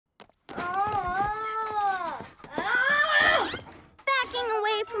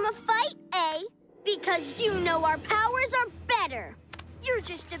Because you know our powers are better. You're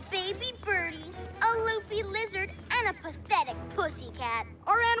just a baby birdie, a loopy lizard, and a pathetic pussycat.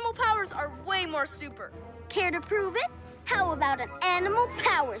 Our animal powers are way more super. Care to prove it? How about an animal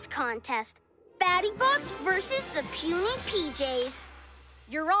powers contest? Baddie bots versus the puny PJs.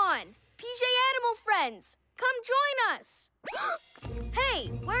 You're on. PJ Animal Friends, come join us. Hey,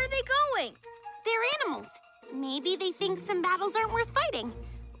 where are they going? They're animals. Maybe they think some battles aren't worth fighting.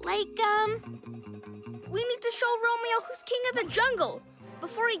 Like, We need to show Romeo who's king of the jungle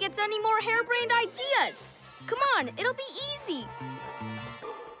before he gets any more harebrained ideas. Come on, it'll be easy.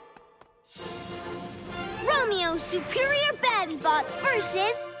 Romeo's superior Baddie bots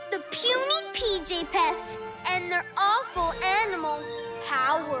versus the puny PJ pests and their awful animal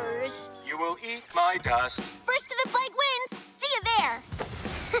powers. You will eat my dust. first to the flag wins. See you there.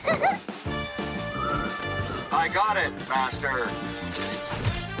 I got it, master.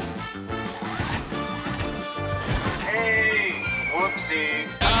 Hey, whoopsie.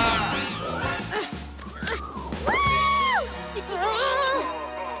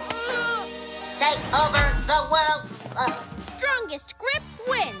 Take over the world. Strongest grip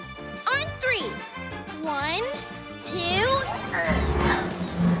wins. On 3. 1, 2.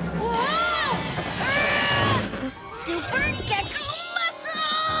 Whoa! Super Gekko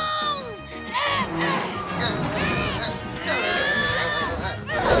muscles!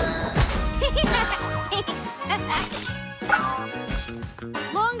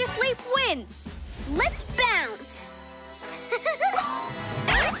 Longest leap wins. Let's bounce.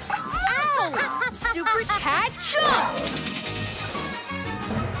 Ow! Super cat jump.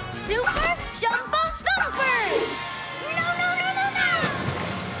 Super Jumpa Thumpers! No, no, no, no, no!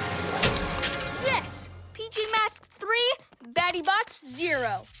 Yes! PJ Masks 3, Baddie Bots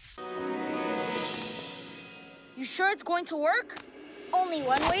 0. You sure it's going to work? Only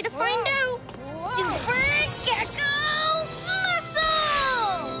one way to find out. Super Gekko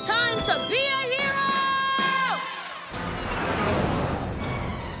Muscle! Time to be a hero!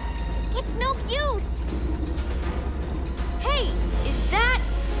 It's no use. Hey, is that...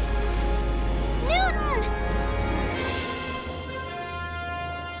 Newton!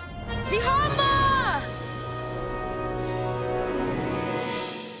 Vihamba!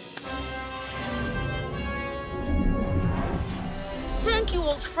 Thank you,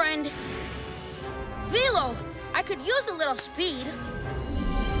 old friend. Velo, I could use a little speed.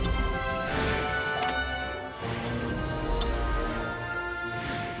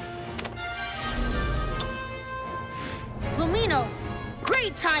 Lumino,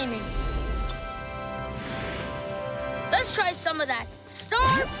 great timing. Let's try some of that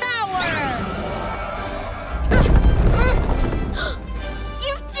star power!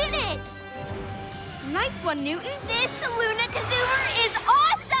 You did it! Nice one, Newton. This Luna Kazoomer is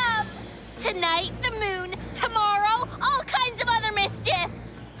awesome! Tonight, the moon. Tomorrow, all kinds of other mischief.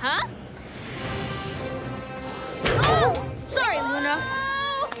 Huh? Oh! Sorry, Luna.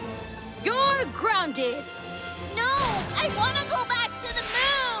 You're grounded. No, I want to go back to the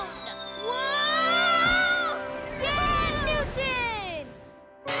moon! Whoa! Yeah, Newton!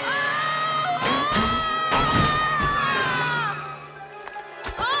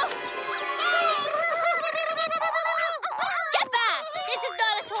 Get back! This is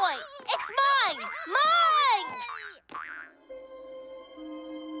not a toy. It's mine! Mine!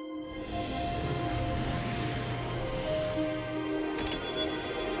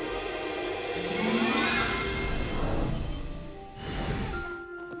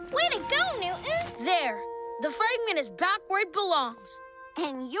 Way to go, Newton! There. The fragment is back where it belongs.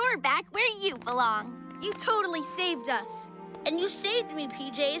 And you're back where you belong. You totally saved us. And you saved me,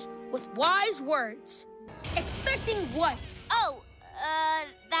 PJs, with wise words. Expecting what? Oh,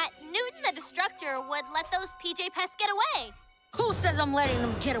 that Newton the Destructor would let those PJ pests get away. Who says I'm letting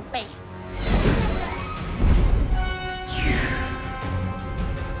them get away?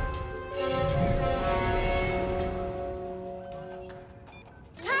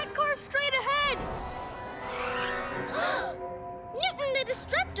 Cat car straight ahead! Newton the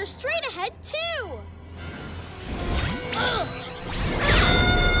Destructor straight ahead, too!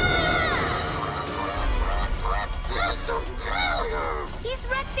 He's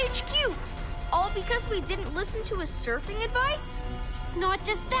wrecked HQ! All because we didn't listen to his surfing advice? It's not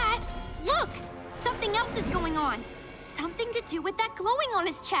just that. Look, something else is going on. Something to do with that glowing on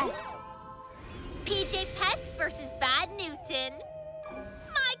his chest. PJ Pests versus Bad Newton.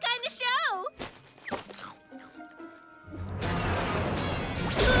 My kind of show.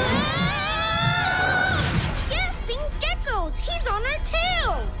 Gasping geckos! He's on our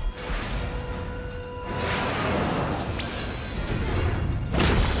tail!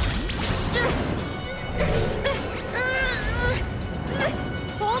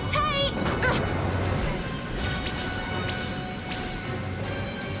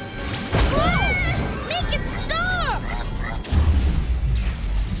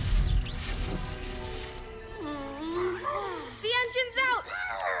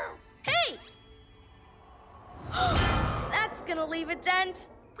 and...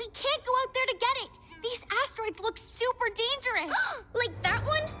 We can't go out there to get it. These asteroids look super dangerous. Like that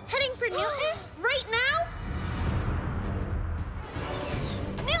one? Heading for Newton? Right now?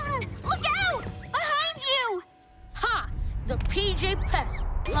 Newton, look out! Behind you! Ha! The PJ Pest.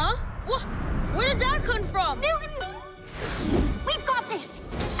 Huh? What? Where did that come from? Newton! We've got this!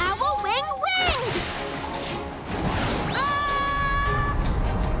 Owl wing wing!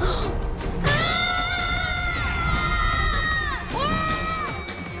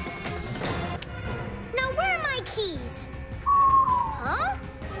 Now where are my keys? Huh?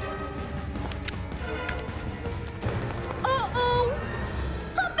 Uh-oh!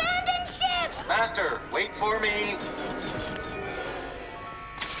 Abandoned ship! Master, wait for me.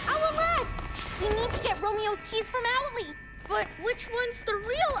 Owlette! We need to get Romeo's keys from Owly. But which one's the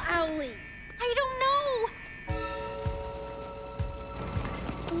real Owly? I don't know.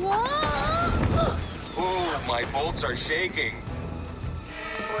 Whoa! Oh, my bolts are shaking.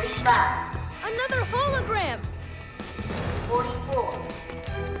 45, Another hologram! 44,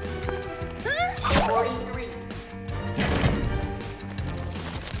 43,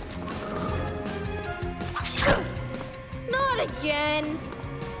 Not again!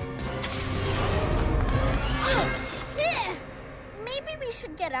 Maybe we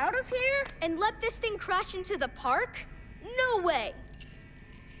should get out of here? And let this thing crash into the park? No way!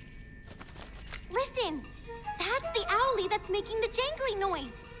 Listen, that's the Owly that's making the jangly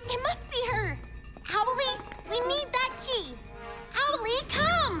noise. It must be her. Owly, we need that key. Owly,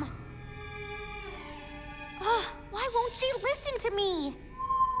 come! Oh, why won't she listen to me?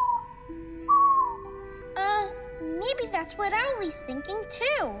 Maybe that's what Owly's thinking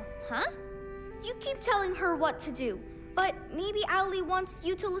too, huh? You keep telling her what to do, but maybe Owly wants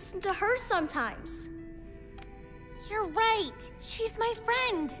you to listen to her sometimes. You're right. She's my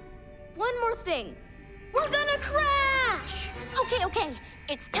friend. One more thing. We're gonna crash! Okay.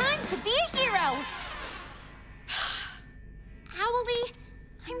 It's time to be a hero. Owly,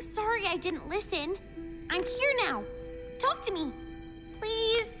 I'm sorry I didn't listen. I'm here now. Talk to me,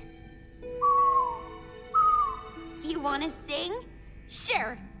 please. You want to sing?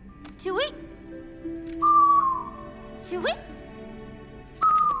 Sure. To it. To it.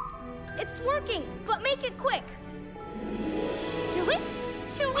 It's working, but make it quick. To it.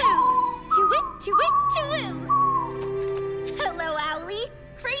 To woo. To it. To it. To woo. Hello, Owly.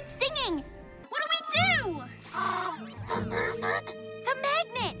 Great singing. What do we do? The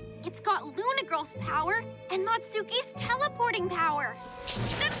magnet. It's got Luna Girl's power and Natsuki's teleporting power.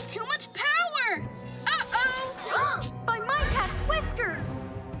 That's too much power. Uh-oh. By my cat's whiskers!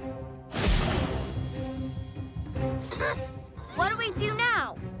 What do we do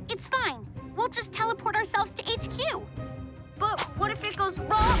now? It's fine. We'll just teleport ourselves to HQ. But what if it goes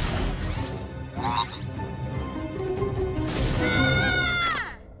wrong? Ah!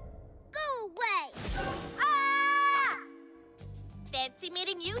 Go away! Ah! Fancy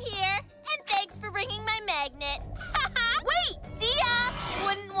meeting you here, and thanks for bringing my magnet. Wait! See ya!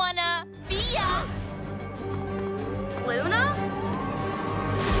 Wouldn't wanna be ya. Luna?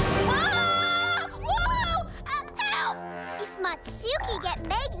 Whoa! Whoa! Help! If Matsuki get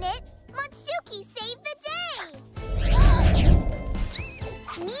magnet, Matsuki save the day!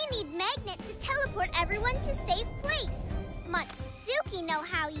 Me need magnet to teleport everyone to safe place. Matsuki know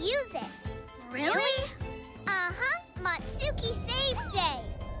how use it. Really? Uh-huh, Matsuki save day.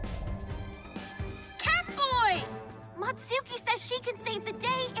 Catboy! Matsuki says she can save the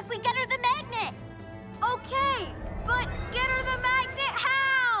day if we get her the magnet. Okay, but get her the magnet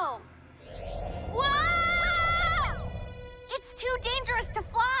how? Whoa! It's too dangerous to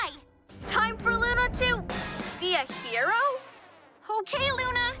fly. Time for Luna to be a hero? Okay,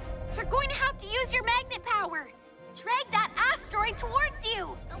 Luna. You're going to have to use your magnet power. Drag that asteroid towards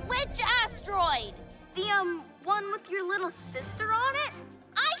you. Which asteroid? The, one with your little sister on it?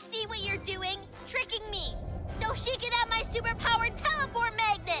 I see what you're doing, tricking me. So she can have my superpowered teleport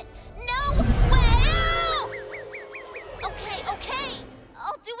magnet. No way! Okay.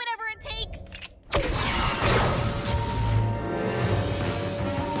 I'll do whatever it takes.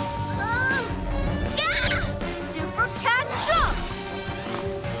 Super cat jump!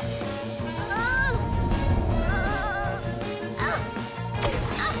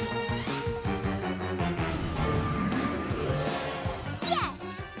 Yes!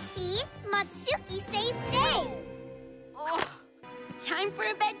 See? Matsuki save day! Oh, time for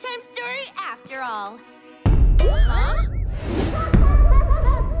a bedtime story after all. Huh?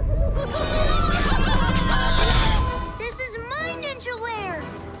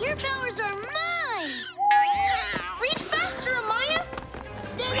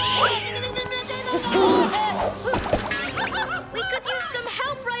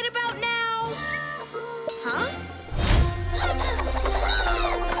 Huh?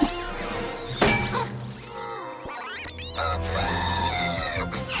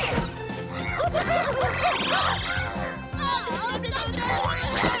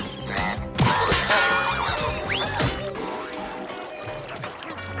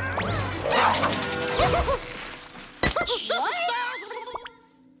 What?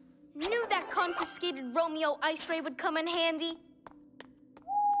 Knew that confiscated Romeo ice ray would come in handy.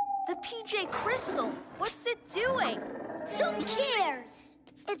 The PJ Crystal, what's it doing? Who cares?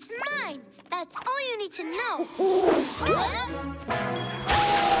 It's mine. That's all you need to know.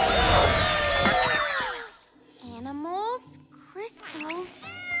 Animals, crystals,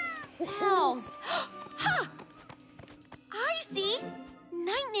 spells. Ha! I see.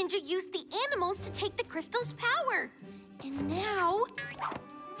 Night Ninja used the animals to take the crystal's power. And now,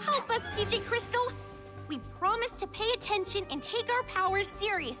 help us, PJ Crystal. We promise to pay attention and take our powers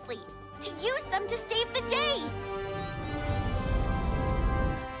seriously, to use them to save the day.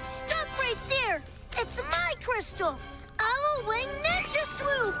 Stop right there. It's my crystal. Owl Wing Ninja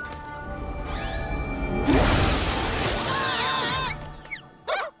Swoop.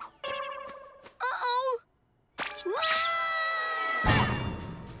 Uh-oh.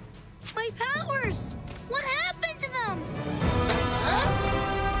 My powers. What happened to them?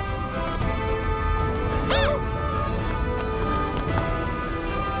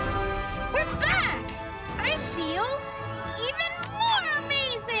 We're back! I feel even more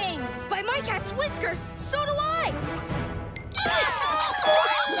amazing! By my cat's whiskers, so do I!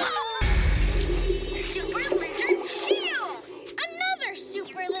 Super Lizard Shield! Another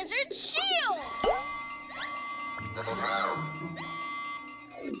Super Lizard Shield!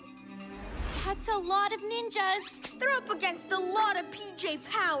 That's a lot of ninjas. They're up against a lot of PJ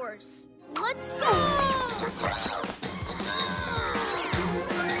powers. Let's go!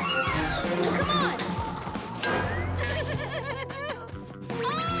 Come on!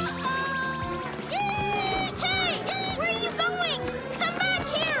 Hey! Where are you going? Come back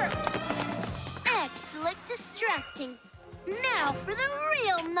here! Excellent distracting. Now for the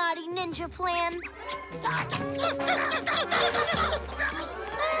real naughty ninja plan.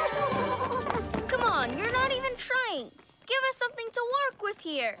 Come on, you're not even trying. Give us something to work with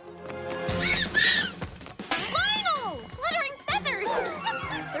here. Lionel! Glittering feathers!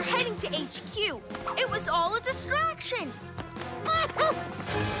 They're heading to HQ. It was all a distraction.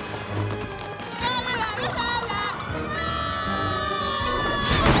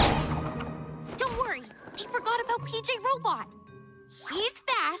 Don't worry, they forgot about PJ Robot. He's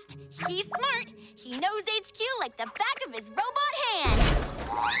fast, he's smart, he knows HQ like the back of his robot hand.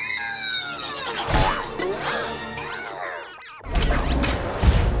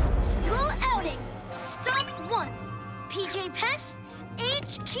 School outing. Stop 1. PJ Pests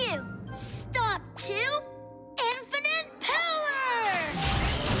HQ. Stop 2. Infinite power.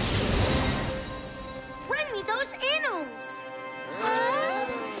 Bring me those animals.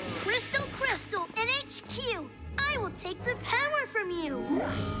 Crystal in HQ. I will take the power from you.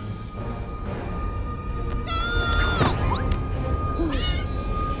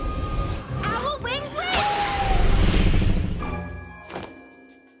 Owl Wing Wing!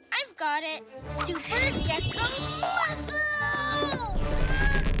 I've got it. Super Gekko muscles!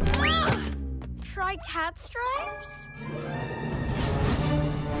 Try cat stripes?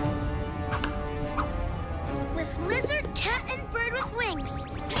 With lizard, cat, and bird with wings,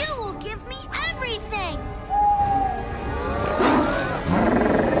 you will give me everything.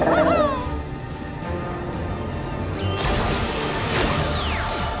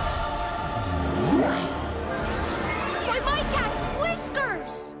 By my cat's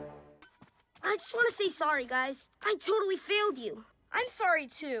whiskers! I just want to say sorry, guys. I totally failed you. I'm sorry,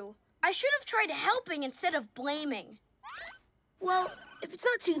 too. I should have tried helping instead of blaming. Well, if it's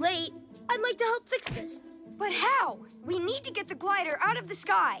not too late, I'd like to help fix this. But how? We need to get the glider out of the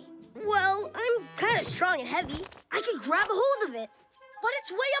sky. Well, I'm kind of strong and heavy. I could grab a hold of it. But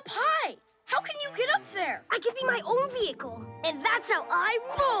it's way up high. How can you get up there? I could be my own vehicle. And that's how I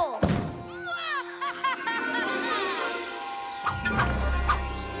roll.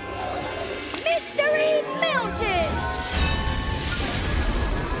 Mystery Mountain!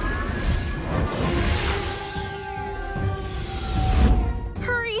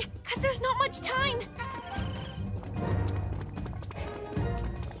 Hurry, because there's not much time.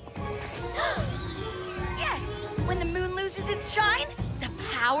 Yes! When the moon loses its shine, the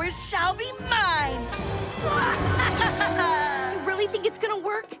powers shall be mine! You really think it's gonna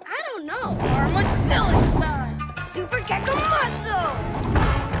work? I don't know. Armadillo style. Super Gekko muscles!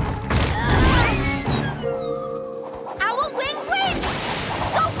 Owl Wing Wing!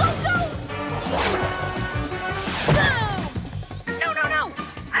 Go, go, go!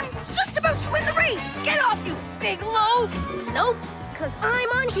 big loaf! Nope, because I'm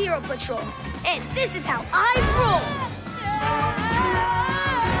on Hero Patrol. And this is how I roll.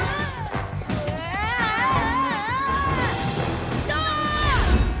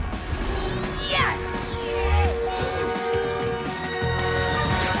 Yes!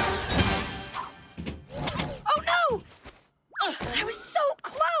 Oh no! I was so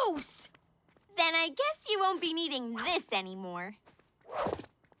close! Then I guess you won't be needing this anymore.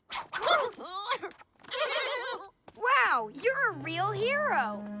 Wow, you're a real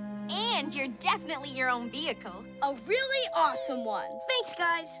hero. And you're definitely your own vehicle. A really awesome one. Thanks,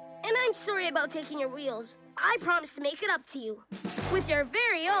 guys. And I'm sorry about taking your wheels. I promise to make it up to you. With your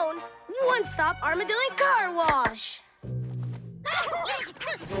very own one-stop Armadillo car wash.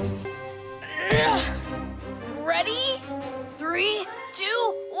 Ready? 3,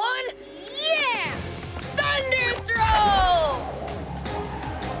 2, 1, yeah! Thunder throw!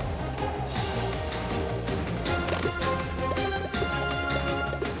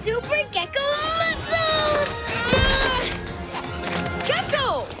 Super Gekko muscles! Gekko!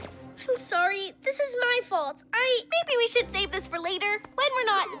 I'm sorry. This is my fault. Maybe we should save this for later, when we're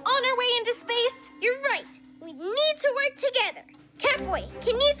not on our way into space. You're right. We need to work together. Catboy,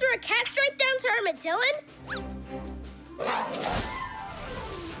 can you throw a cat stripe down to Armadillo?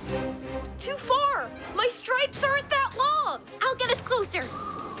 Too far! My stripes aren't that long! I'll get us closer.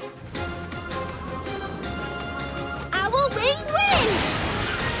 Owl wing wing!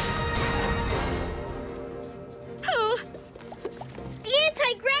 Oh, The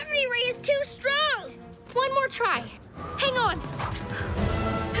anti-gravity ray is too strong. one more try. Hang on.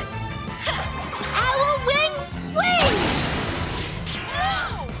 Owl wing wing!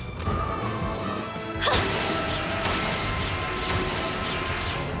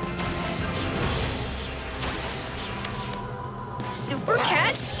 Super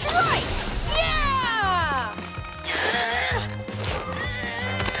Cat Strike! Yeah!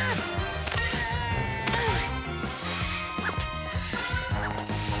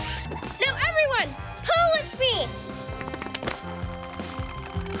 Now everyone, pull with me!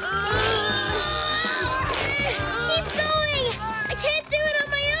 Keep going! I can't do it on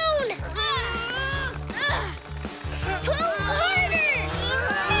my own! Pull harder!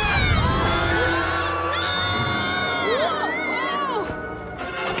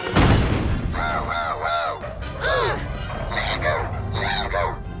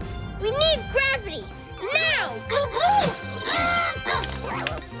 We need gravity! Now!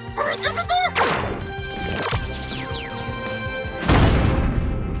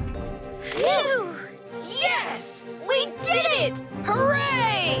 Phew! Yes! We did it!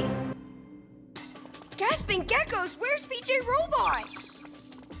 Hooray! Gasping Geckos, where's PJ Robot?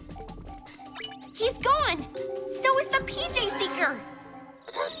 He's gone. So is the PJ Seeker.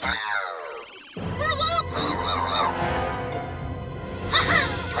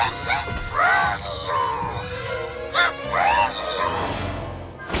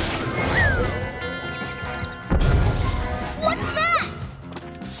 What's that?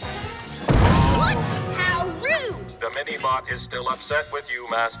 What? How rude! The mini-bot is still upset with you,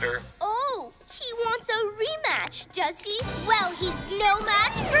 Master. Oh, he wants a rematch, does he? Well, he's no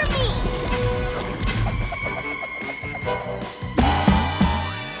match for me!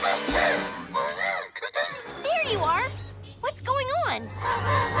 There you are. What's going on?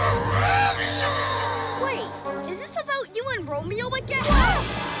 Wait, is this about you and Romeo again?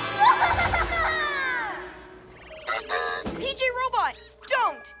 PJ Robot,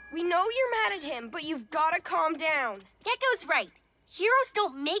 don't! We know you're mad at him, but you've got to calm down. Gekko's right. Heroes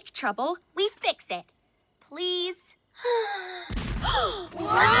don't make trouble. We fix it. Please?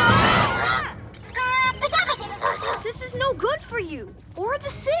 This is no good for you, or the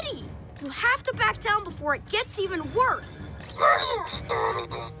city. You have to back down before it gets even worse.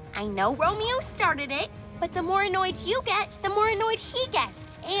 I know Romeo started it, but the more annoyed you get, the more annoyed he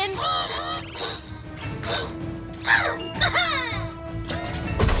gets. And...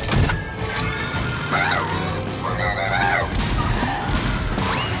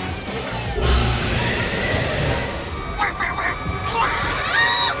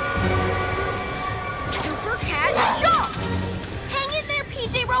 Super Cat Jump! Hang in there,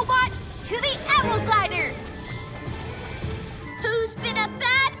 PJ Robot! To the Owl Glider! Who's been a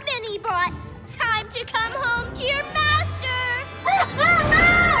bad mini-bot? Time to come home to your master!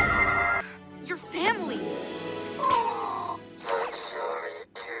 Your family.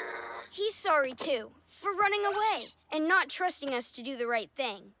 He's sorry, too, for running away and not trusting us to do the right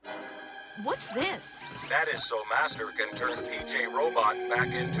thing. What's this? That is so Master can turn PJ Robot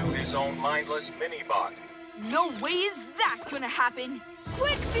back into his own mindless mini-bot. No way is that gonna happen.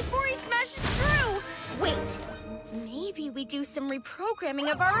 Quick, before he smashes through! Wait, maybe we do some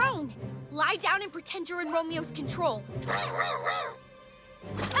reprogramming of our own. Lie down and pretend you're in Romeo's control.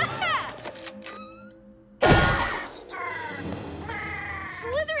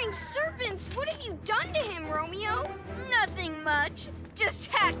 Slithering serpents, what have you done to him, Romeo? Nothing much. Just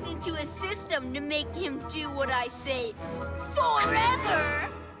hacked into a system to make him do what I say forever.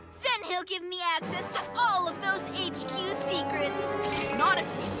 Then he'll give me access to all of those HQ secrets. Not if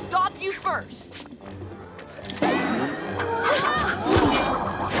we stop you first.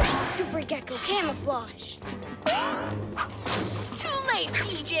 Super Gekko camouflage. Too late,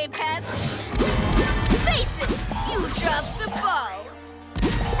 PJ Pets. Face it, you dropped the ball.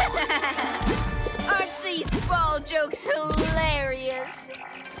 Aren't these ball jokes hilarious?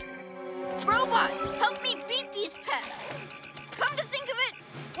 Robot, help me beat these pests. Come to think of it,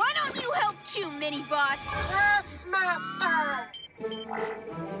 why don't you help too, mini-bots? Yes, Master!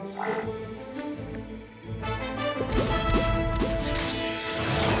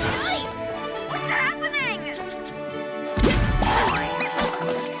 Lights! What's happening?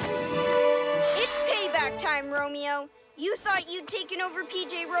 It's payback time, Romeo. You thought you'd taken over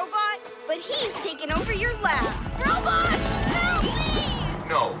PJ Robot, but he's taken over your lab. Robot, help me!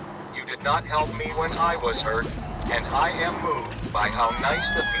 No, you did not help me when I was hurt, and I am moved by how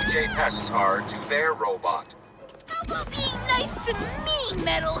nice the PJ pests are to their robot. How about being nice to me,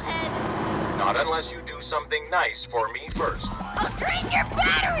 metalhead? Not unless you do something nice for me first. I'll drain your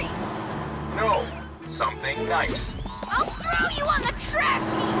battery! No, something nice. I'll throw you on the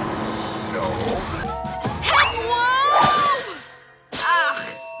trash heap! No. Ugh,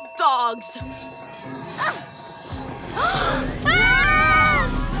 dogs.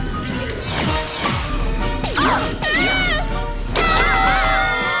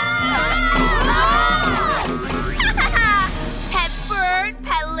 Pet bird,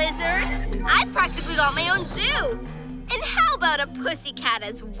 pet lizard. I practically got my own zoo. And how about a pussycat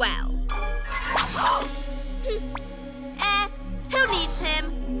as well? Who needs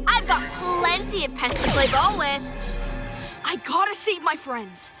him? I've got plenty of pets to play ball with. I gotta save my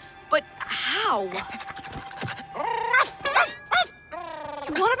friends. But how?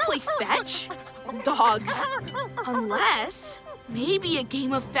 You wanna play fetch? Dogs. Unless, maybe a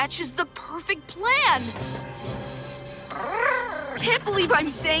game of fetch is the perfect plan. Can't believe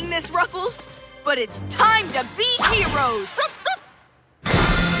I'm saying this, Ruffles, but it's time to be heroes.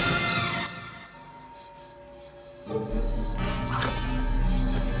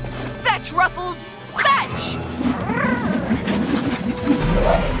 Fetch, Ruffles, fetch!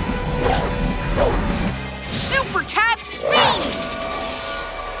 Super cat speed!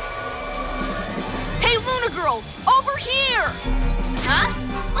 Hey, Luna Girl, over here! Huh?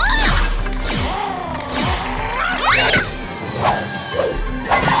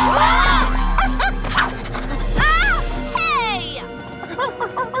 Hey!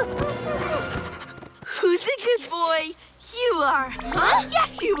 Who's a good boy? You are. Huh?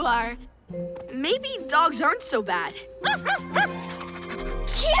 Yes, you are. Maybe dogs aren't so bad.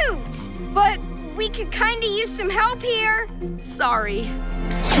 Cute! But we could kinda use some help here. Sorry.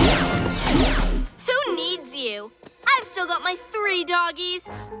 Who needs you? I've still got my 3 doggies.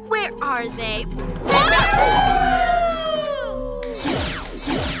 Where are they?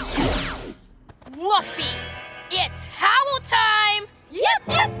 Woofies! It's howl time! Yep,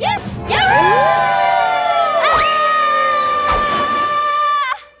 yep, yep, yep!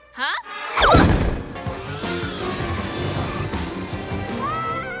 Huh?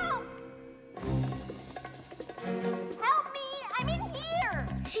 Help me! I'm in here!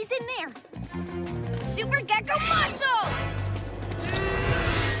 She's in there. Super Gekko muscles!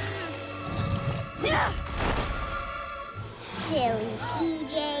 Silly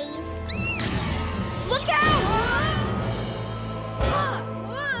PJs. Look out!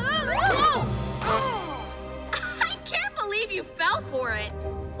 I can't believe you fell for it.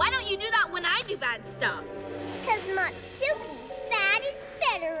 Why don't you do that when I do bad stuff? 'Cause Matsuki's bad is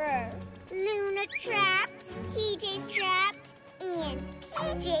betterer. Luna trapped, PJ's trapped, and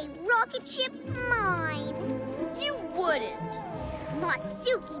PJ rocket ship mine. You wouldn't.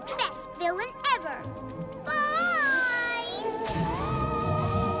 Matsuki best villain ever. Bye!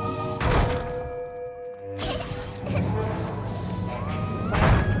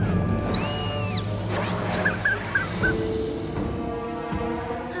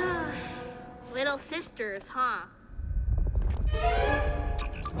 Little sisters, huh?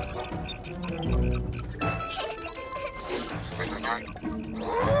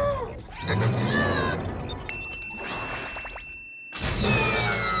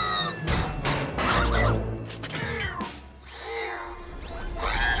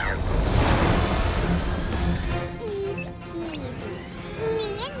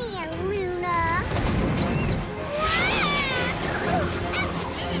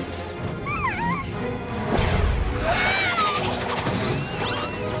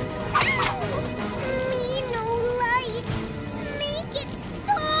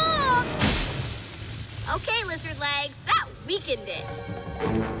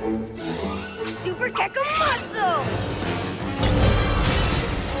 Gekko muscles!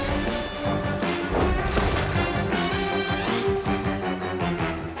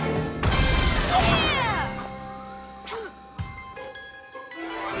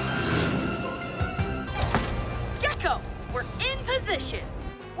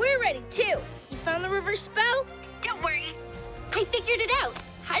 We're ready, too. You found the reverse spell? Don't worry. I figured it out.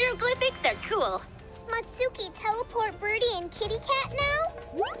 Hieroglyphics are cool. Matsuki, teleport Birdie and Kitty Cat now?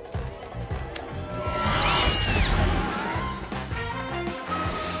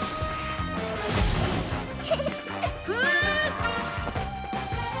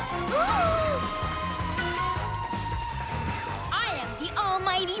 I am the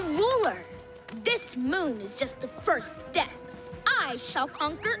almighty ruler. This moon is just the first step. I shall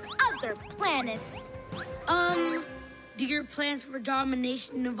conquer other planets. Do your plans for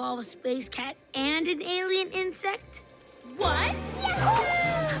domination involve a space cat and an alien insect? What?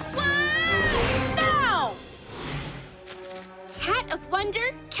 Now! Cat of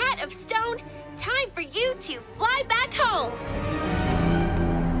Wonder, Cat of Stone, time for you to fly back home.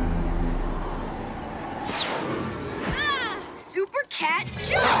 Super Cat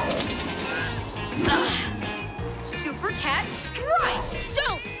jump! Super Cat strike!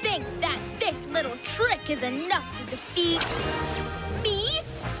 Don't think that this little trick is enough to defeat me.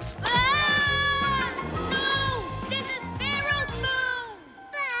 No! This is Pharaoh's moon!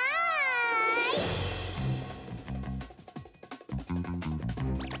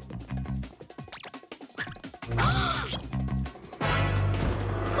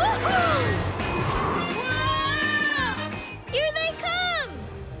 Here they come!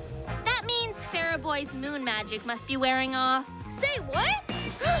 That means Pharaoh Boy's moon magic must be wearing off. Say what?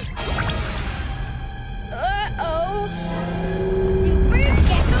 Uh-oh. Super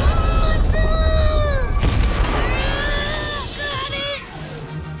Gekko muscles! Got it!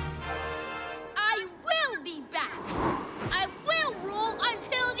 I will be back. I will rule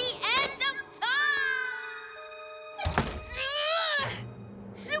until the end of time.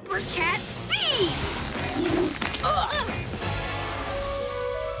 Super Cat speed!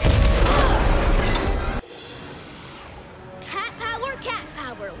 Cat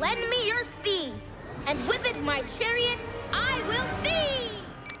power, lend me your speed. And with it my chariot, I will feed.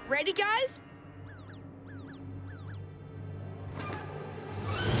 Ready, guys?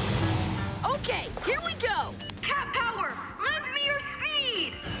 Okay, here we go. Cat power, lend me your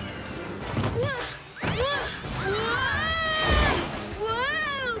speed!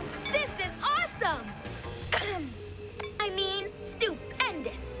 Whoa! This is awesome! I mean,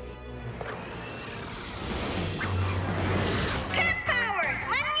 stupendous. Cat power,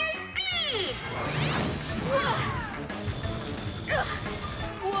 lend me your speed!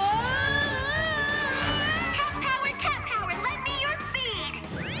 Cat power, lend me your speed!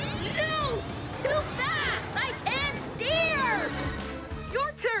 No! Too fast! I can't steer!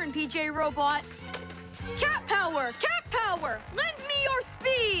 Your turn, PJ Robot. Cat power, lend me your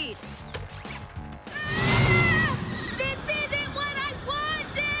speed. This isn't what I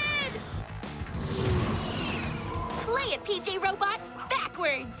wanted! Play it, PJ Robot,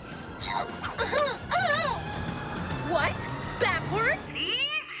 backwards. What? Backwards?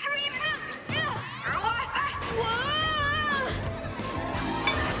 Whoa!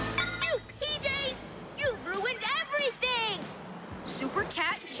 You PJs! You've ruined everything! Super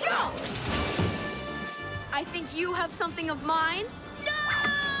Cat jump. I think you have something of mine. No!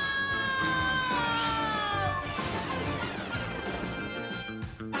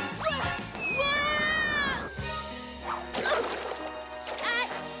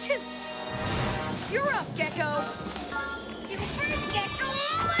 You're up, Gekko. Super Gekko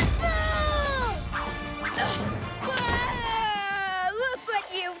muscles! Look what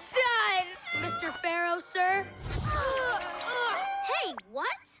you've done! Mr. Pharaoh, sir. Hey,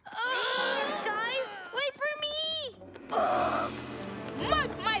 what? Guys, wait for me!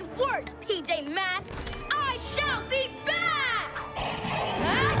 Mark my words, PJ Masks! I shall be back!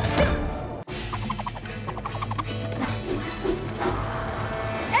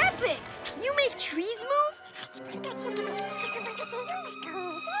 Epic! You make trees move?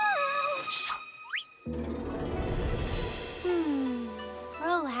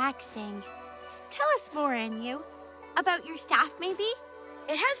 Relaxing. Tell us more, Enyu. About your staff, maybe?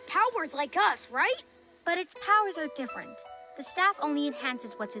 It has powers like us, right? But its powers are different. The staff only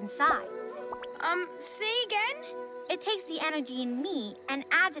enhances what's inside. Say again? It takes the energy in me and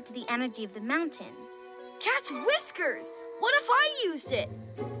adds it to the energy of the mountain. Cat's whiskers! What if I used it?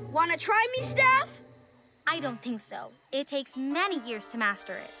 Wanna try me, staff? I don't think so. It takes many years to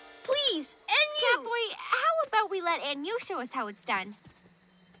master it. Please, Enyu! Catboy, how about we let Enyu show us how it's done?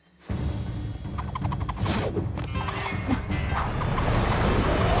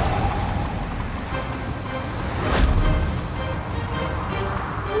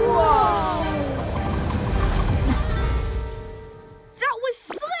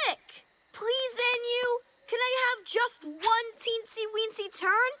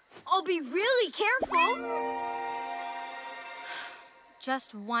 I'll be really careful.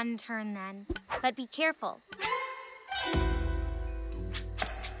 Just one turn then, but be careful.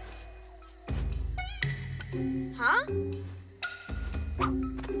 Huh?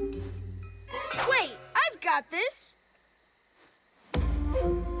 Wait, I've got this.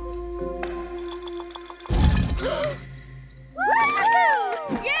 Woohoo!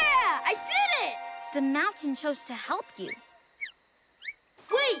 Yeah, I did it! The mountain chose to help you.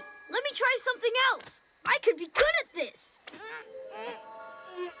 Wait, let me try something else. I could be good at this.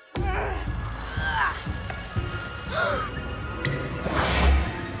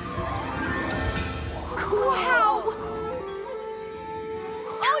 Wow!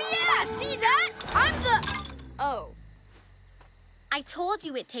 Oh yeah, see that? I'm the... Oh. I told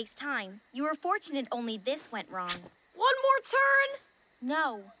you it takes time. You were fortunate only this went wrong. One more turn?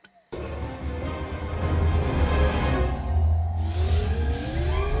 No.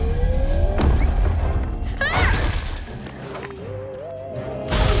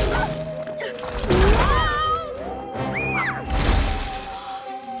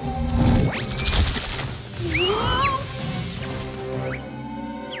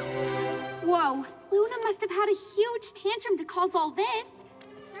 Whoa, Luna must have had a huge tantrum to cause all this.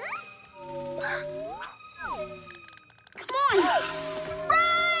 Come on!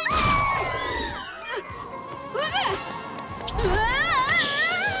 Run!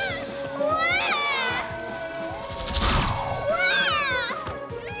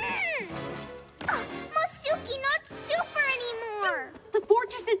 Masuki not super anymore. The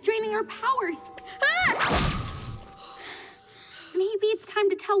fortress is draining our powers. Maybe it's time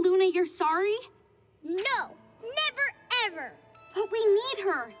to tell Luna you're sorry? No, never ever. But we need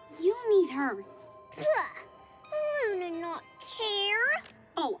her. You need her. Luna not care.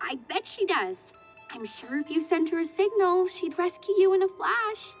 Oh, I bet she does. I'm sure if you sent her a signal, she'd rescue you in a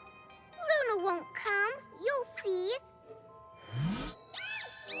flash. Luna won't come. You'll see.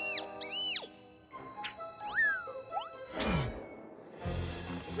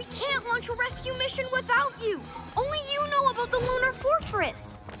 We can't launch a rescue mission without you. Only you know about the Lunar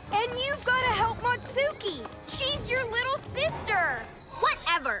Fortress. And you've got to help Matsuki. She's your little sister.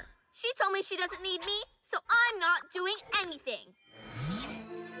 Whatever. She told me she doesn't need me, so I'm not doing anything.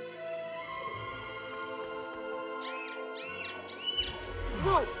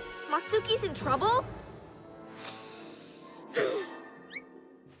 Whoa, Matsuki's in trouble?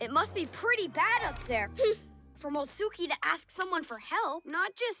 It must be pretty bad up there. For Matsuki to ask someone for help.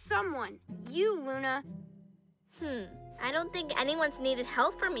 Not just someone. You, Luna. I don't think anyone's needed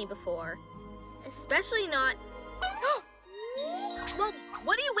help from me before. Especially not... Well,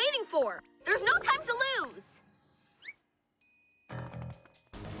 what are you waiting for? There's no time to lose!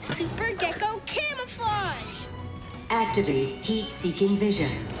 Super Gekko camouflage! Activate heat-seeking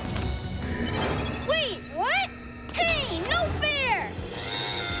vision. Wait, what? Hey, no fair!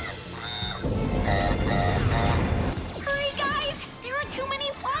 Hurry, guys! There are too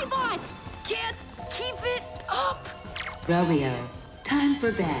many flybots! Can't keep it up. Romeo, time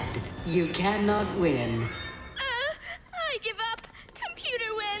for bed. You cannot win. I give up.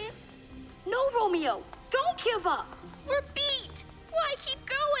 Computer wins. No, Romeo. Don't give up. We're beat. Why keep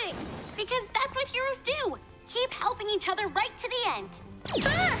going? Because that's what heroes do. Keep helping each other right to the end.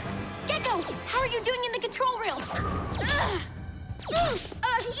 Gekko, how are you doing in the control room?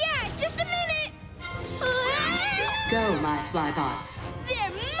 Yeah, just a minute! Go, my flybots. They're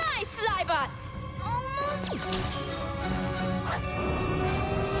my flybots. Almost.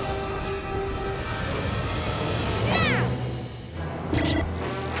 Now!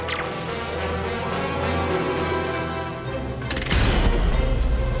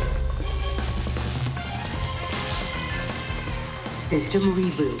 System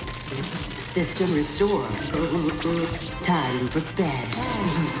reboot. System restore. Time for bed.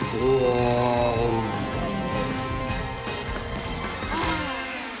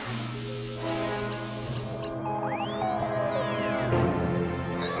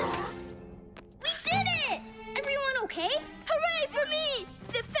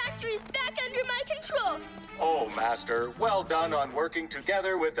 Master. Well done on working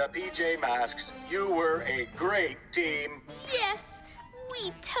together with the PJ Masks. You were a great team. Yes,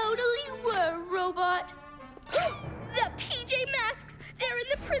 we totally were, Robot. The PJ Masks! They're in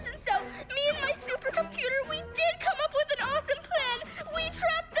the prison cell. Me and my supercomputer, we did come up with an awesome plan. We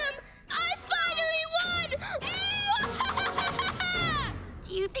trapped them. I finally won!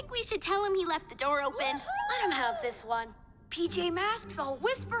 Do you think we should tell him he left the door open? Let him have this one. PJ Masks all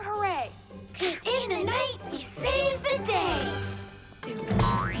whisper hooray. 'Cause in the night, we save the day.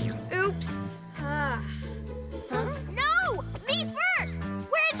 Oops. No! Me first!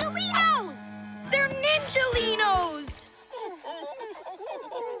 We're Angelina!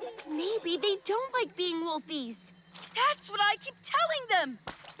 wolfies. That's what I keep telling them!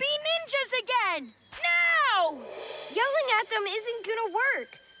 Be ninjas again! Now! Yelling at them isn't gonna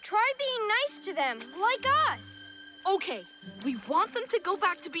work. Try being nice to them, like us. Okay, we want them to go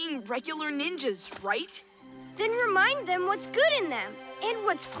back to being regular ninjas, right? Then remind them what's good in them and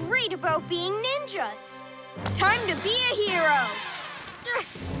what's great about being ninjas. Time to be a hero.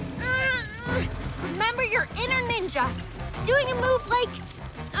 Remember your inner ninja. Doing a move like,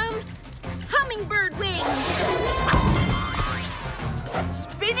 hummingbird wings.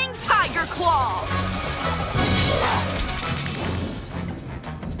 Spinning tiger claw.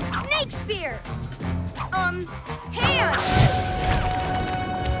 Snake spear. Hand.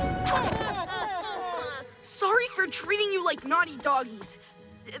 Sorry for treating you like naughty doggies.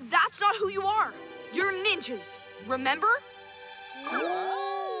 That's not who you are. You're ninjas, remember?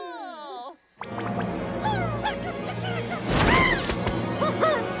 Oh.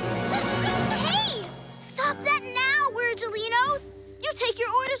 Hey! Stop that now, Virgilinos! You take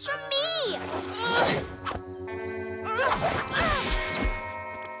your orders from me!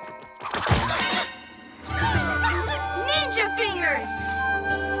 Ninja fingers!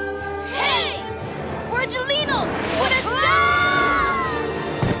 Hey! Virgilinos, put us down!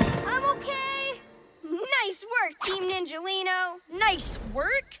 I'm okay. Nice work, Team Ninjalino. Nice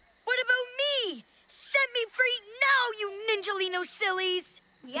work. What about me? Set me free now, you Ninjalino sillies!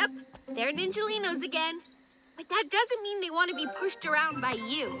 Yep, they're Ninjalinos again. But that doesn't mean they want to be pushed around by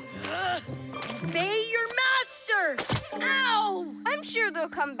you. Obey your master! Ow! I'm sure they'll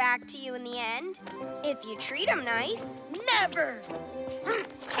come back to you in the end. If you treat them nice. Never!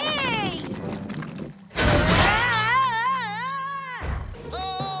 Hey!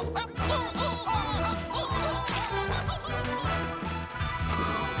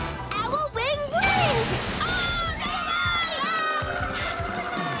 Owl wing wind!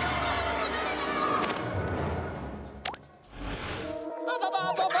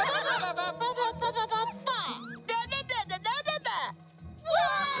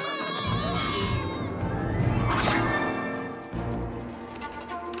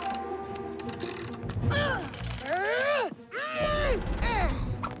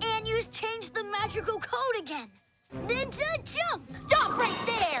 Anya's changed the magical code again. Ninja jump! Stop right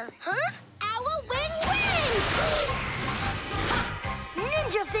there! Huh? Owl wing wind!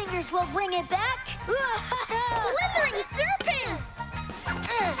 Ninja fingers will bring it back. Slithering serpents!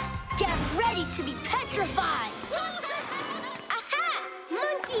 Get ready to be petrified. Aha!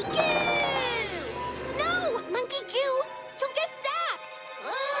 Monkey goo! No, Monkey Goo! You'll get zapped!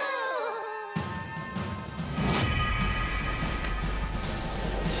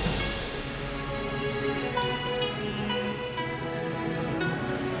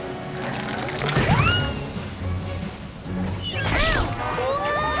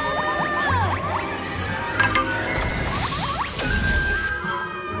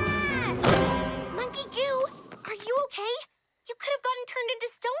 Monkey Goo, are you okay? You could have gotten turned into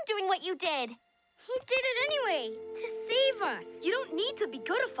stone doing what you did. He did it anyway, to save us. You don't need to be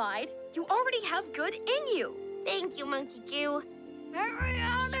goodified. You already have good in you. Thank you, Monkey Goo. Get me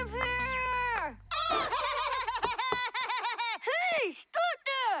out of here! Hey, stop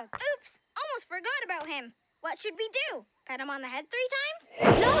that! Oops, almost forgot about him. What should we do? Pat him on the head 3 times?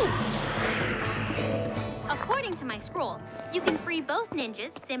 No! According to my scroll, you can free both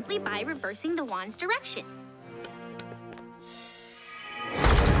ninjas simply by reversing the wand's direction.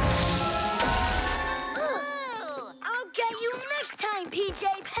 I'll get you next time, PJ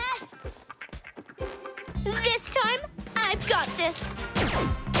Pests! This time, I've got this.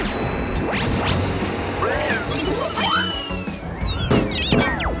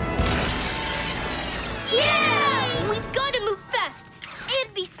 Yeah! We've got to move fast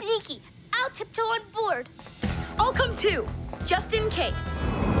and be sneaky. I'll tiptoe on board. I'll come too, just in case.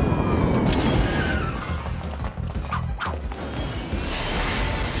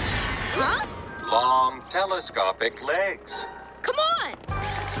 Huh? Long telescopic legs. Come on!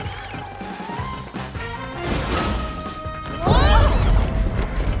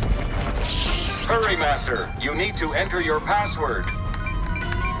 Hurry, Master. You need to enter your password.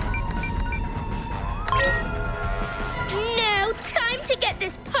 Now, time to get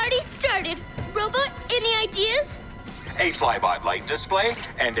this party started. Robot, any ideas? A flybot light display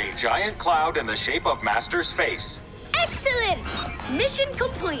and a giant cloud in the shape of Master's face. Excellent! Mission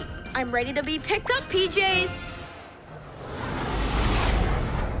complete. I'm ready to be picked up, PJs.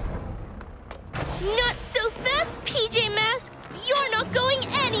 Not so fast, PJ Mask. You're not going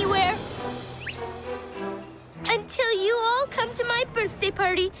anywhere. Until you all come to my birthday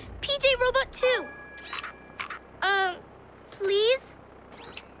party, PJ Robot 2. Please?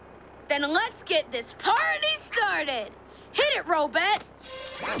 Then let's get this party started. Hit it, Robet.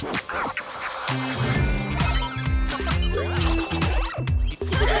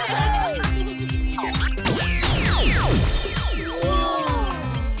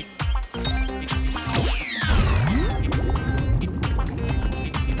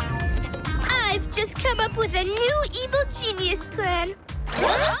 I've just come up with a new evil genius plan.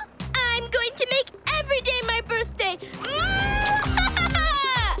 Huh? I'm going to make every day my birthday.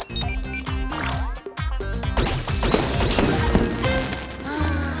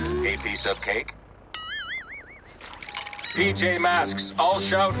 A piece of cake? PJ Masks, all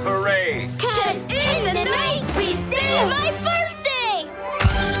shout hooray! 'Cause in the night we sing my birthday!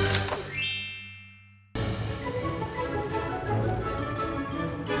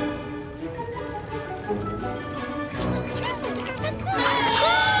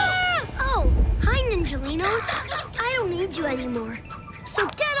 Oh, hi, Ninjalinos. I don't need you anymore. So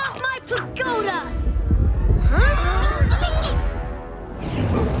get off my pagoda! Huh?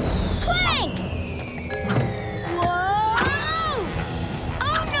 Plank! Whoa!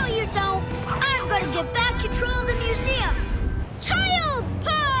 Oh, no, you don't. I'm going to get back control of the museum. Child's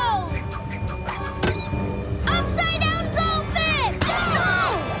pose! Upside down dolphin! Go!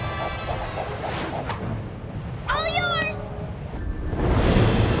 All yours!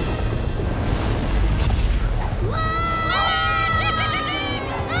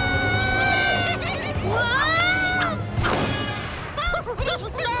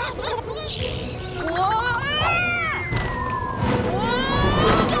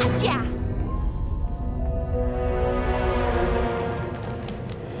 Gotcha!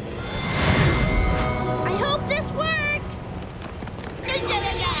 I hope this works!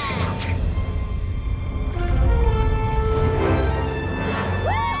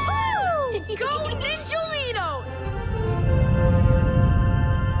 Woohoo! Go Ninjalinos!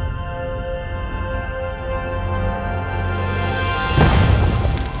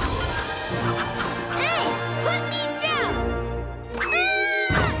 Hey, put me down!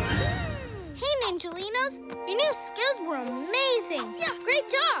 Ah! Hey, Ninjalinos, your new skills were amazing. Yeah, great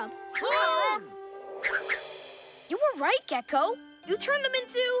job. You were right, Gekko. You turned them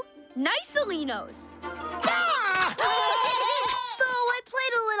into nice-alinos. So I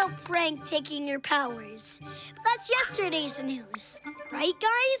played a little prank taking your powers. But that's yesterday's news. Right,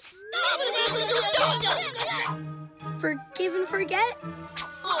 guys? Forgive and forget?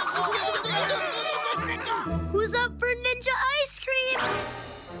 Who's up for ninja ice cream?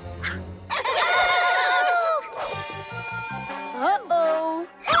 Uh-oh.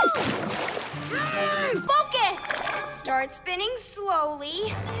 Focus! Start spinning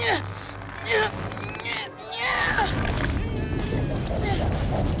slowly.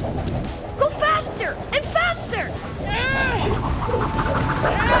 Go faster and faster!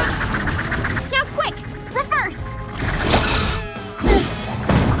 Now quick, reverse.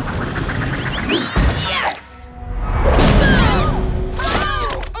 Yes!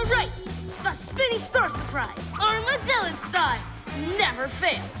 Oh! All right, the spinny star surprise, Armadillo style, never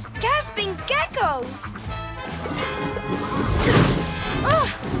fails. Gasping geckos!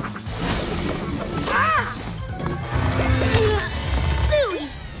 Phooey,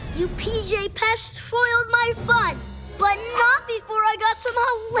 you PJ Pest foiled my fun. But not before I got some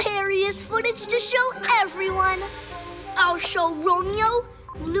hilarious footage to show everyone. I'll show Romeo,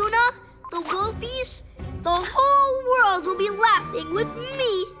 Luna, the Wolfies. The whole world will be laughing with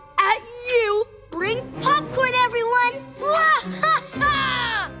me at you. Bring popcorn, everyone.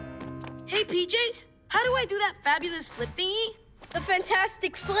 Hey, PJs, how do I do that fabulous flip thingy? The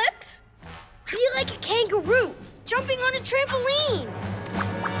fantastic flip? Be like a kangaroo, jumping on a trampoline.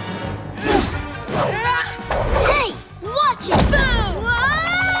 Hey, watch it. Boom.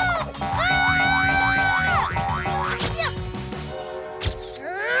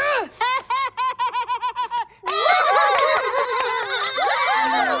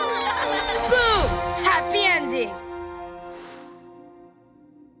 Boom! Happy ending.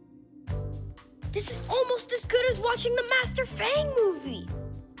 This is almost as good as watching the Master Fang movie.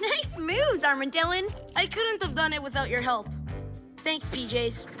 Nice moves, Armadillo. I couldn't have done it without your help. Thanks,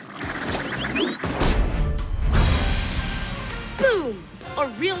 PJs. Boom! A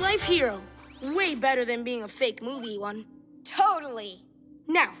real-life hero. Way better than being a fake movie one. Totally.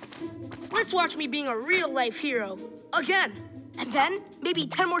 Now, let's watch me being a real-life hero. Again. And then, maybe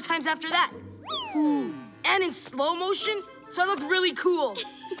 10 more times after that. Ooh. And in slow motion, so I look really cool.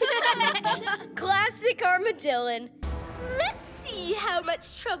 Classic Armadillo. Let's see how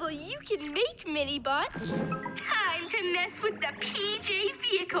much trouble you can make, Minibot. Time to mess with the PJ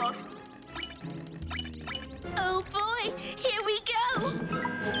vehicles. Oh boy, here we go.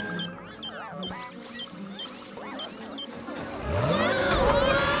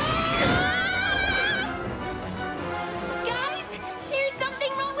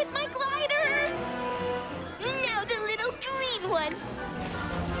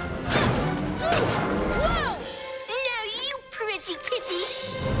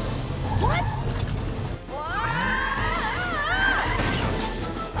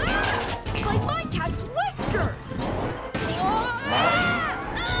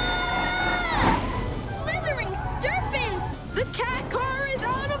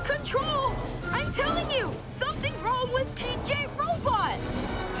 wrong with PJ Robot?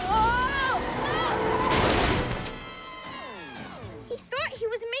 He thought he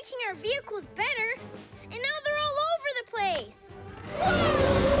was making our vehicles better, and now they're all over the place.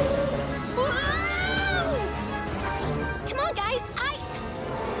 Whoa! Come on, guys.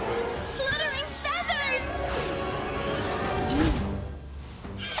 Fluttering feathers!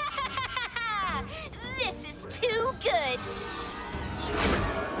 This is too good.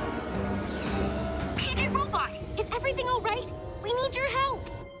 PJ Robot, is everything all right? We need your help.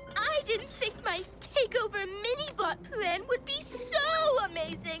 I didn't think my takeover Minibot plan would be so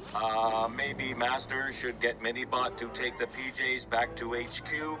amazing. Maybe Master should get Minibot to take the PJs back to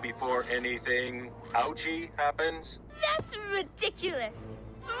HQ before anything ouchy happens? That's ridiculous.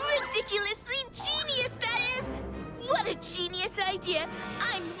 Ridiculously genius, that is. What a genius idea.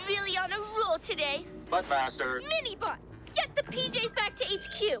 I'm really on a roll today. But Master... Minibot, get the PJs back to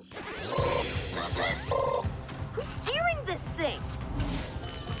HQ. Who's steering this thing?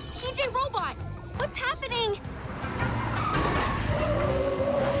 PJ Robot, what's happening?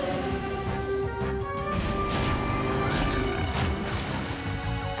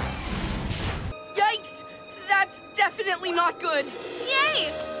 Yikes! That's definitely not good.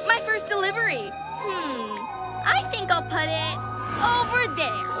 Yay! My first delivery. I think I'll put it over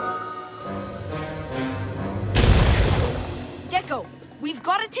there. Gekko, we've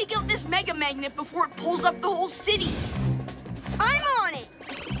got to take out this mega magnet before it pulls up the whole city. I'm on it.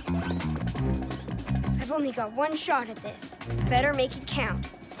 I've only got one shot at this. Better make it count.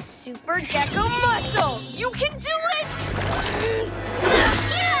 Super Gekko muscles! You can do it!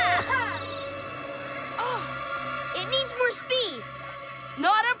 Yeah! Oh, it needs more speed.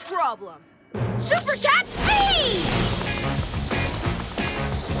 Not a problem. Super Cat speed!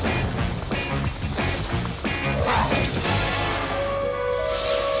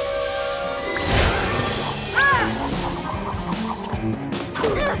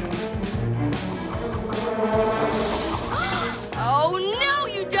 Oh, no,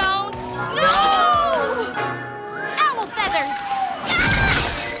 you don't! No! Owl feathers!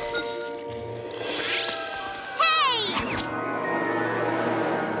 Hey!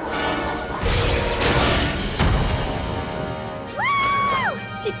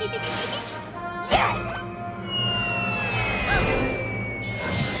 Yes!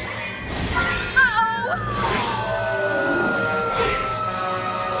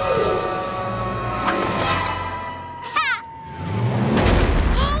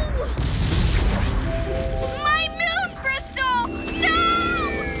 My moon crystal! No!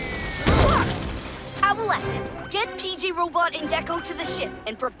 Owlette, get PJ Robot and Gekko to the ship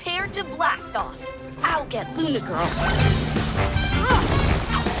and prepare to blast off. I'll get Luna Girl.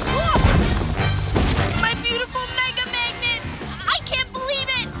 My beautiful mega magnet! I can't believe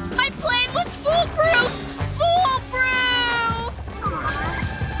it! My plan was foolproof! Foolproof!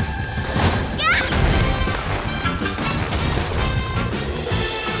 Yeah!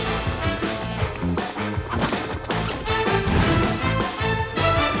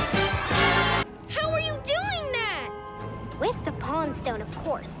 How are you doing that? With the Pawn Stone, of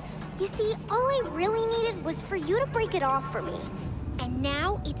course. You see, all I really needed was for you to break it off for me. And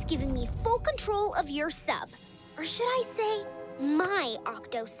now it's giving me full control of your sub. Or should I say, my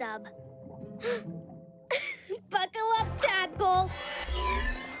Octo sub. Buckle up, Tadpole!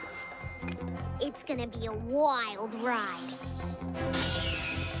 It's gonna be a wild ride.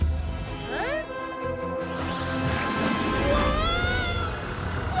 Huh?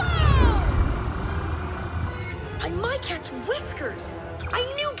 By my cat's whiskers! I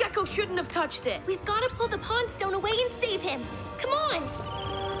knew Gekko shouldn't have touched it. We've got to pull the Pawn Stone away and save him. Come on!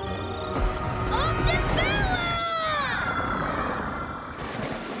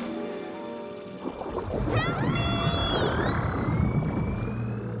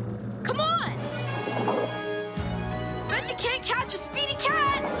 Come on! Bet you can't catch a speedy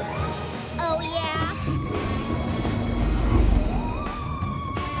cat! Oh, yeah?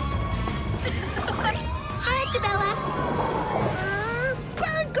 Hi, Isabella.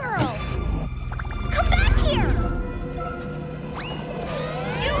 Bird Girl! Come back here!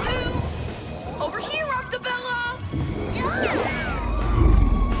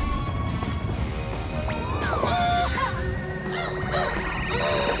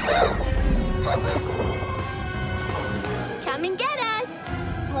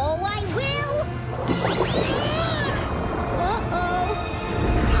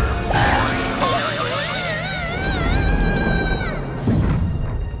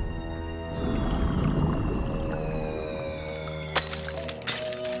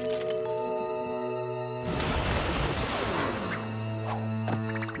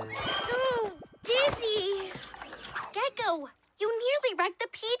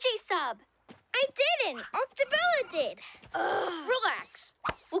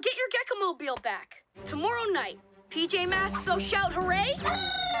 shout hooray?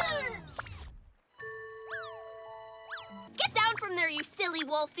 Get down from there, you silly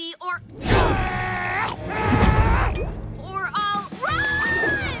wolfie, or I'll run!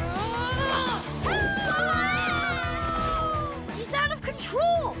 He's out of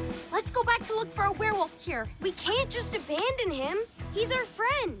control. Let's go back to look for a werewolf cure. We can't just abandon him. He's our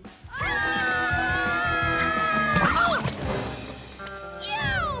friend.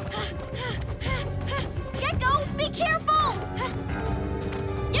 Gekko, be careful!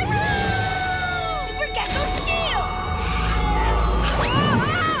 Super Gekko shield!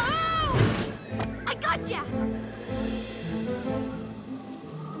 I gotcha!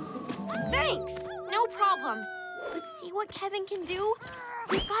 Thanks. No problem. But see what Kevin can do?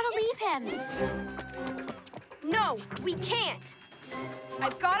 We've got to leave him. No, we can't.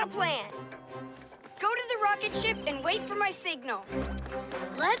 I've got a plan. Go to the rocket ship and wait for my signal.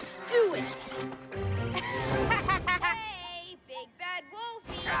 Let's do it. Hey, big bad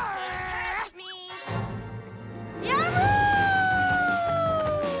wolfie, can't catch me.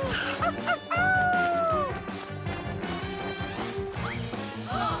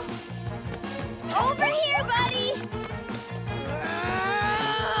 Over here, buddy!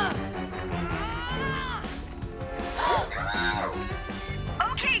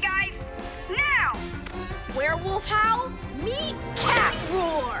 Okay, guys, now! Werewolf howl, meet cat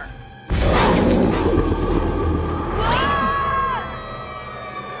roar!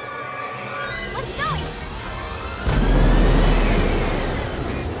 Let's go!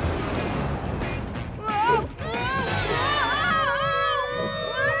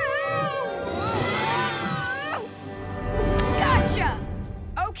 Gotcha!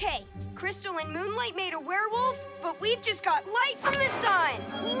 Okay, Crystal and Moonlight made a werewolf, but we've just got light from the sun!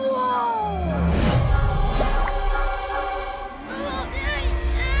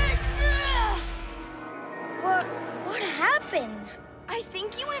 What happened? I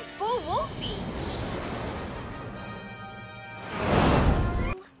think you went full wolfie.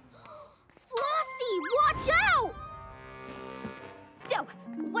 Flossie, watch out! So,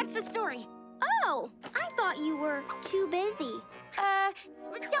 what's the story? Oh, I thought you were too busy.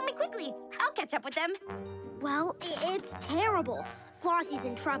 Tell me quickly. I'll catch up with them. Well, it's terrible. Flossie's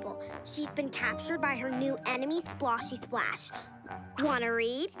in trouble. She's been captured by her new enemy, Sploshy Splash. Wanna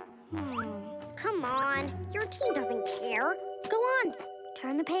read? Come on. Your team doesn't care. Go on.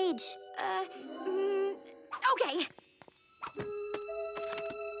 Turn the page. Okay.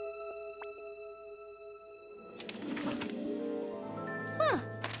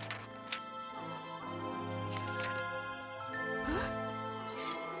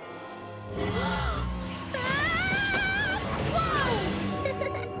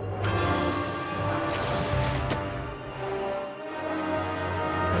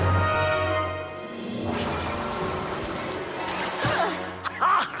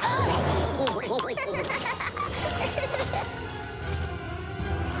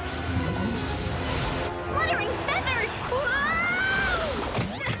 Fluttering feathers!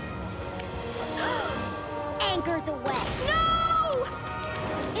 Anchors away. No!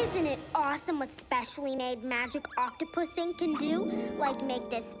 Isn't it awesome what specially made magic octopus ink can do? Like make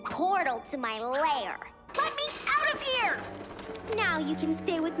this portal to my lair. Let me out of here! Now you can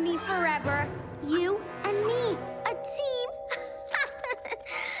stay with me forever. You and me. A team.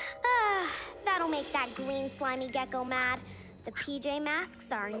 That'll make that green slimy gecko mad. The PJ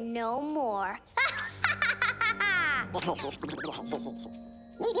Masks are no more.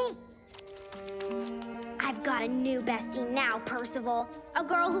 I've got a new bestie now, Percival. A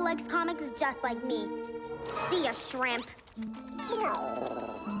girl who likes comics just like me. See ya, shrimp.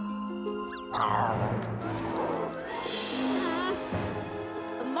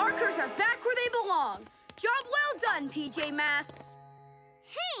 The markers are back where they belong. Job well done, PJ Masks.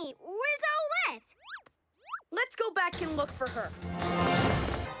 Hey, where's Owlette? Let's go back and look for her.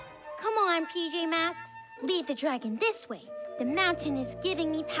 Come on, PJ Masks. Lead the dragon this way. The mountain is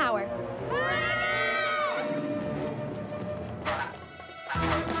giving me power.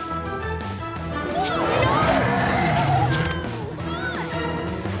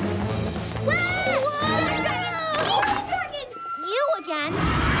 You again?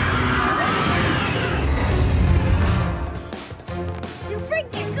 Super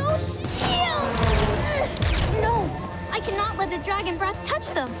Gecko Shield! No! I cannot let the dragon breath touch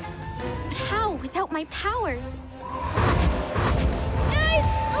them. But how without my powers? Guys,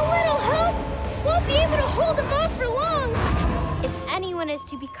 a little help! Won't be able to hold them off for long! If anyone is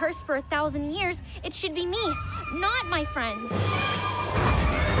to be cursed for 1,000 years, it should be me, not my friends.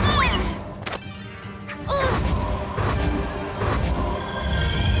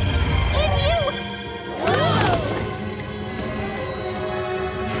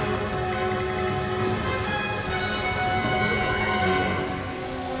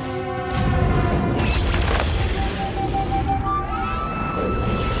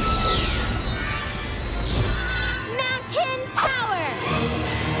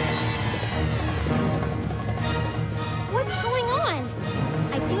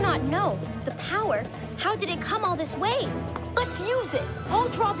 power, how did it come all this way? Let's use it. I'll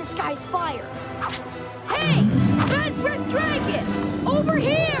draw this guy's fire. Hey! Bad Breath Dragon! Over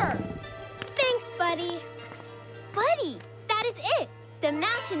here! Thanks, Buddy. Buddy, that is it. The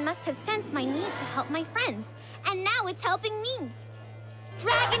mountain must have sensed my need to help my friends, and now it's helping me.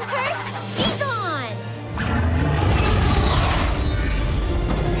 Dragon Curse, be gone!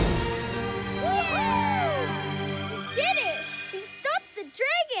 Woohoo! You did it! You stopped the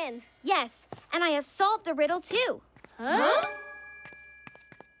dragon! Yes, and I have solved the riddle too. Huh?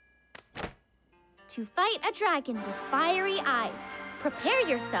 To fight a dragon with fiery eyes, prepare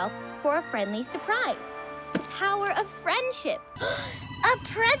yourself for a friendly surprise. The power of friendship. A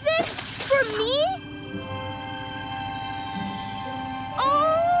present for me?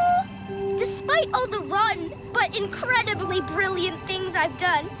 Oh! Despite all the rotten but incredibly brilliant things I've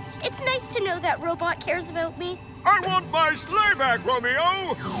done, it's nice to know that Robot cares about me. I want my sleigh back,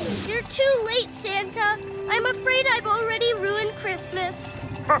 Romeo! You're too late, Santa. I'm afraid I've already ruined Christmas.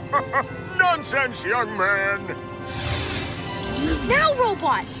 Nonsense, young man! Now,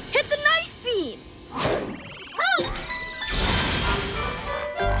 Robot! Hit the nice beam!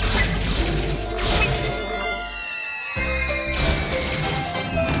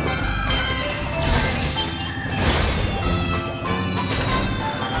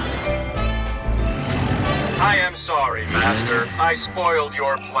 I am sorry, Master. I spoiled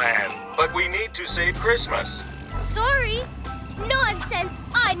your plan, but we need to save Christmas. Sorry? Nonsense!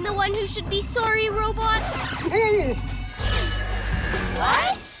 I'm the one who should be sorry, Robot.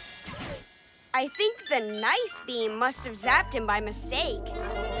 What? I think the nice beam must have zapped him by mistake.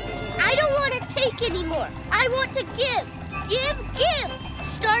 I don't want to take anymore. I want to give. Give.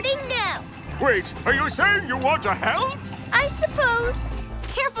 Starting now. Wait, are you saying you want to help? I suppose.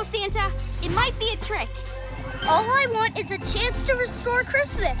 Careful, Santa. It might be a trick. All I want is a chance to restore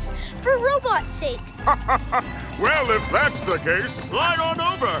Christmas, for Robot's sake. Well, if that's the case, slide on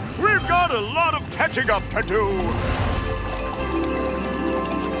over. We've got a lot of catching up to do.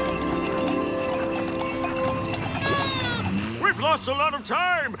 We've lost a lot of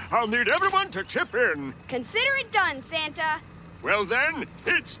time. I'll need everyone to chip in. Consider it done, Santa. Well then,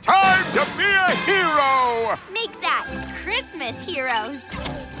 it's time to be a hero! Make that Christmas heroes.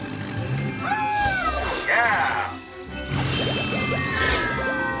 Yeah!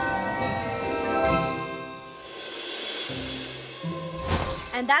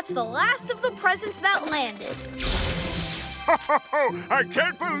 And that's the last of the presents that landed. I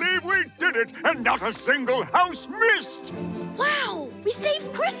can't believe we did it, and not a single house missed! Wow, we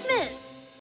saved Christmas!